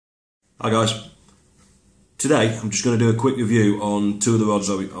Hi guys, today I'm just going to do a quick review on two of the rods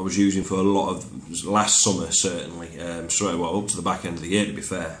I was using for a lot of last summer, certainly, straight away up to the back end of the year, to be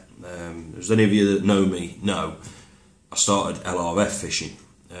fair. As any of you that know me know, I started LRF fishing,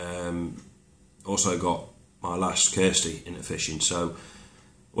 also got my last Kirsty into fishing, so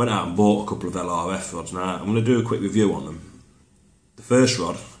went out and bought a couple of LRF rods. Now I'm going to do a quick review on them. The first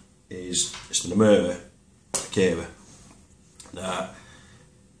rod is the nomura Akira. Now,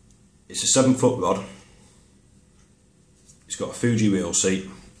 it's a 7-foot rod. It's got a Fuji reel seat,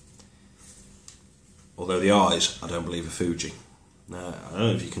 although the eyes I don't believe are Fuji. Now I don't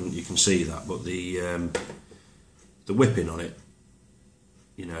know if you can see that, but the whipping on it,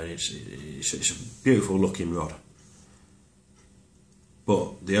 you know, it's a beautiful looking rod.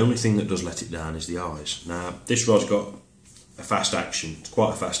 But the only thing that does let it down is the eyes. Now this rod's got a fast action. It's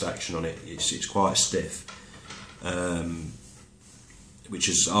quite a fast action on it. It's quite stiff. Which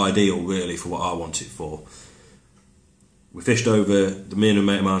is ideal really for what I want it for. We fished over, me and a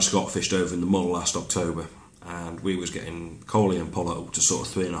mate of mine, Scott, fished over in the Mull last October, and we was getting Coley and Pollock up to sort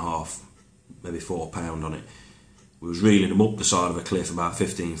of 3.5, maybe 4 pound on it. We was reeling them up the side of a cliff about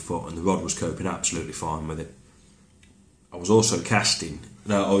 15 foot, and the rod was coping absolutely fine with it. I was also casting,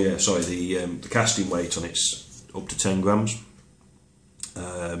 the casting weight on it's up to 10 grams.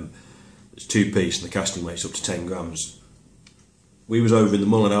 It's 2-piece and the casting weight's up to 10 grams. We was over in the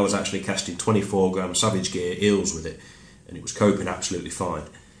Mull and I was actually casting 24 gram Savage Gear eels with it, and it was coping absolutely fine.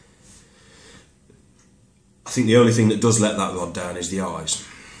 I think the only thing that does let that rod down is the eyes.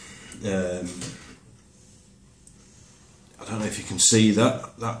 I don't know if you can see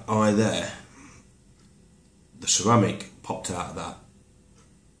that eye there. The ceramic popped out of that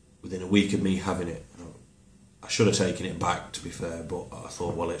within a week of me having it. I should have taken it back, to be fair, but I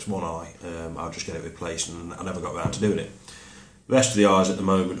thought, well, it's one eye, I'll just get it replaced, and I never got around to doing it. The rest of the eyes at the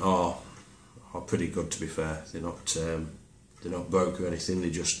moment are pretty good, to be fair. They're not broke or anything. They're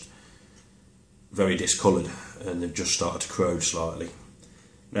just very discoloured, and they've just started to corrode slightly.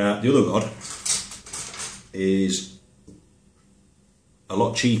 Now the other rod is a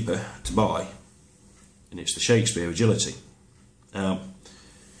lot cheaper to buy, and it's the Shakespeare Agility. Now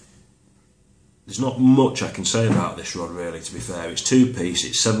there's not much I can say about this rod really, to be fair. It's 2-piece,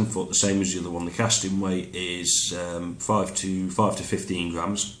 it's 7 foot, the same as the other one. The casting weight is 5 to 15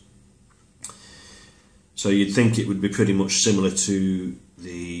 grams. So you'd think it would be pretty much similar to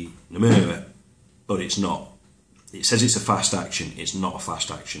the nomura, but it's not. It says it's a fast action. It's not a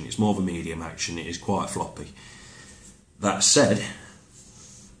fast action. It's more of a medium action. It is quite floppy. That said,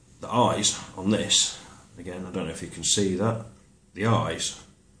 the eyes on this, again, I don't know if you can see that, the eyes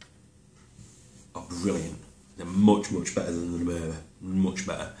are brilliant. They're much better than the nomura, much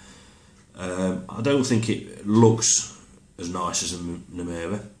better. I don't think it looks as nice as a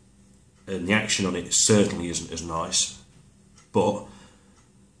nomura, and the action on it certainly isn't as nice, but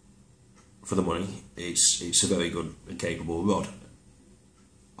for the money it's a very good and capable rod.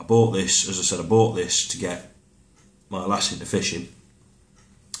 I bought this, as I said, to get my lass into fishing.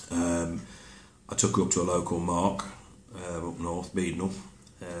 I took her up to a local mark up north, Beadnell,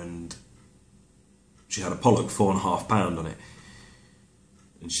 and she had a pollock 4.5 pound on it,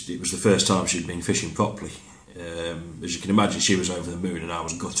 and it was the first time she'd been fishing properly. As you can imagine, she was over the moon, and I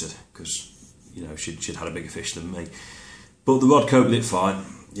was gutted because, you know, she'd had a bigger fish than me. But the rod coped it fine.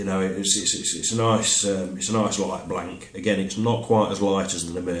 You know, it's a nice light blank. Again, it's not quite as light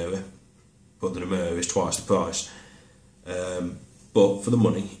as the nomura, but the nomura is twice the price. But for the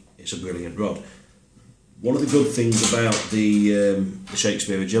money, it's a brilliant rod. One of the good things about the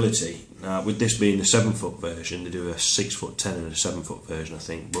Shakespeare Agility, now with this being the 7-foot version, they do a 6'10" and a 7-foot version, I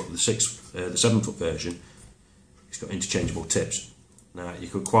think, but the 7-foot version, it's got interchangeable tips. Now you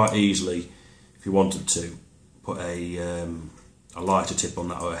could quite easily, if you wanted to, put a lighter tip on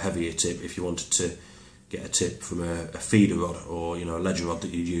that, or a heavier tip if you wanted to get a tip from a feeder rod, or, you know, a ledger rod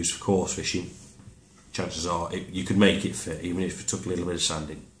that you'd use for coarse fishing. Chances are you could make it fit, even if it took a little bit of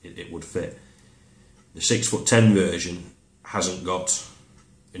sanding, it would fit. The 6'10" version hasn't got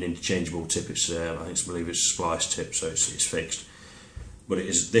an interchangeable tip. It's I believe it's a splice tip, so it's fixed. But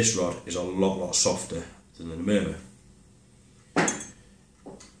this rod is a lot softer than the nomura.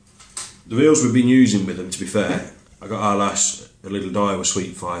 The reels we've been using with them, to be fair, I got our lass a little Daiwa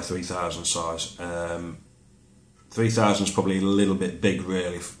Sweet Fire 3000 size. 3000 is probably a little bit big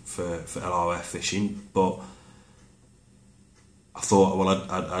really for LRF fishing, but I thought, well,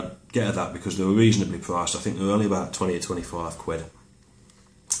 I'd get her that because they were reasonably priced. I think they were only about 20 or 25 quid.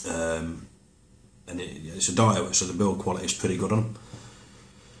 And it's a Daiwa, so the build quality is pretty good on them.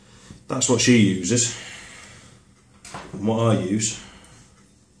 That's what she uses. And what I use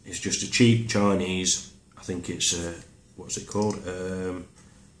It's just a cheap Chinese, I think it's, what's it called? A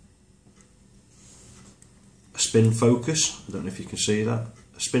spin focus. I don't know if you can see that.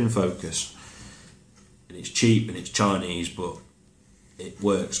 A spin focus. And it's cheap and it's Chinese, but it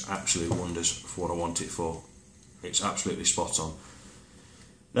works absolute wonders for what I want it for. It's absolutely spot on.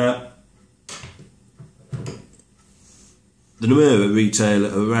 Now, the nomura retail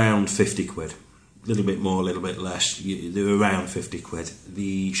at around 50 quid. A little bit more, a little bit less. They're around 50 quid.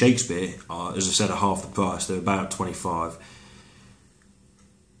 The Shakespeare are, as I said, are half the price. They're about 25.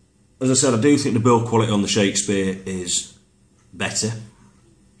 As I said, I do think the build quality on the Shakespeare is better.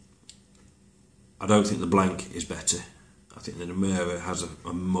 I don't think the blank is better. I think the nomura has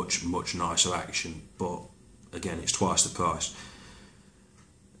a much nicer action, but again, it's twice the price.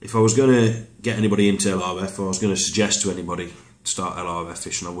 If I was going to get anybody into LRF, or I was going to suggest to anybody to start LRF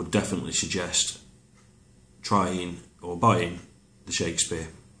fishing, I would definitely suggest trying or buying the Shakespeare,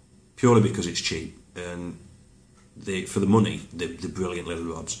 purely because it's cheap and for the money, they're brilliant little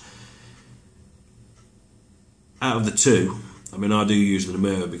rods. Out of the two, I mean, I do use the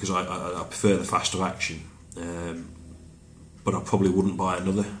nomura because I prefer the faster action, but I probably wouldn't buy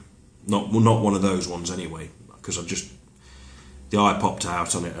another. Not one of those ones anyway, because the eye popped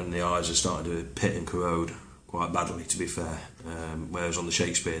out on it and the eyes are starting to pit and corrode quite badly, to be fair. Whereas on the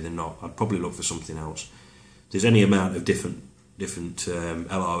Shakespeare they're not. I'd probably look for something else. There's any amount of different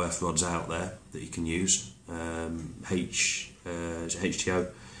LRF rods out there that you can use. HTO,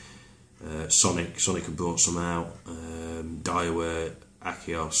 Sonic have brought some out. Daiwa,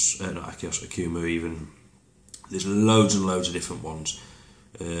 Achios, not Achios, Akuma even. There's loads and loads of different ones.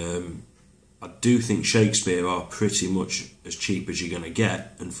 I do think Shakespeare are pretty much as cheap as you're going to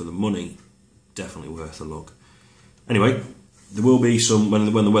get, and for the money, definitely worth a look. Anyway, there will be some, when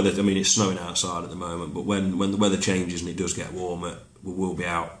the weather, I mean it's snowing outside at the moment, but when the weather changes and it does get warmer, we will be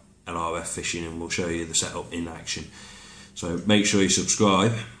out LRF fishing and we'll show you the setup in action. So make sure you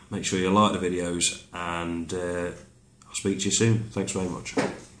subscribe, make sure you like the videos, and I'll speak to you soon. Thanks very much.